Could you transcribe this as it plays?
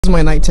This is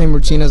my nighttime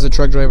routine as a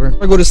truck driver.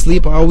 When I go to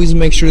sleep, I always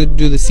make sure to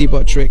do the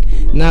seatbelt trick.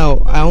 Now,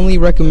 I only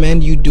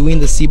recommend you doing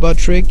the seatbelt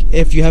trick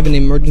if you have an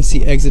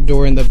emergency exit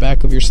door in the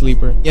back of your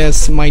sleeper.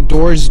 Yes, my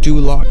doors do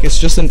lock. It's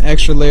just an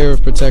extra layer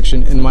of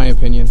protection in my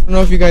opinion. I don't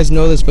know if you guys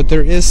know this, but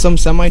there is some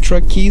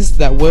semi-truck keys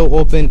that will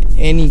open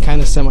any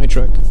kind of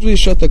semi-truck. I usually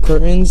shut the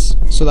curtains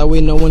so that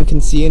way no one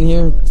can see in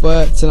here,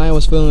 but tonight I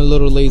was feeling a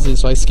little lazy,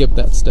 so I skipped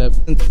that step.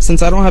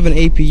 Since I don't have an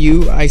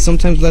APU, I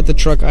sometimes let the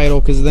truck idle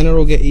because then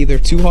it'll get either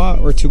too hot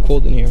or too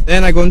cold in here.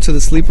 Then I go into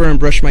the sleeper and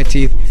brush my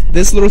teeth.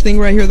 This little thing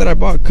right here that I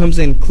bought comes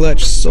in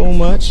clutch so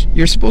much.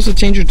 You're supposed to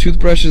change your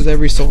toothbrushes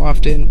every so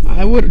often.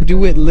 I would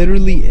do it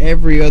literally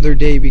every other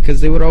day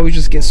because they would always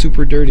just get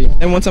super dirty.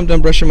 And once I'm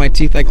done brushing my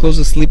teeth, I close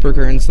the sleeper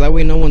curtain so that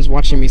way no one's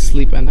watching me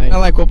sleep at night. I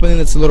like opening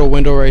this little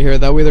window right here,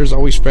 that way there's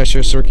always fresh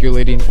air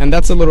circulating. And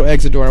that's a little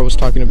exit door I was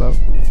talking about.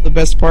 The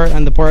best part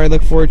and the part I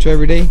look forward to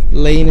every day,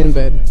 laying in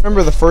bed.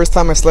 Remember the first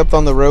time I slept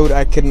on the road,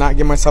 I could not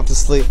get myself to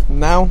sleep.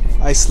 Now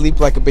I sleep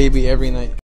like a baby every night.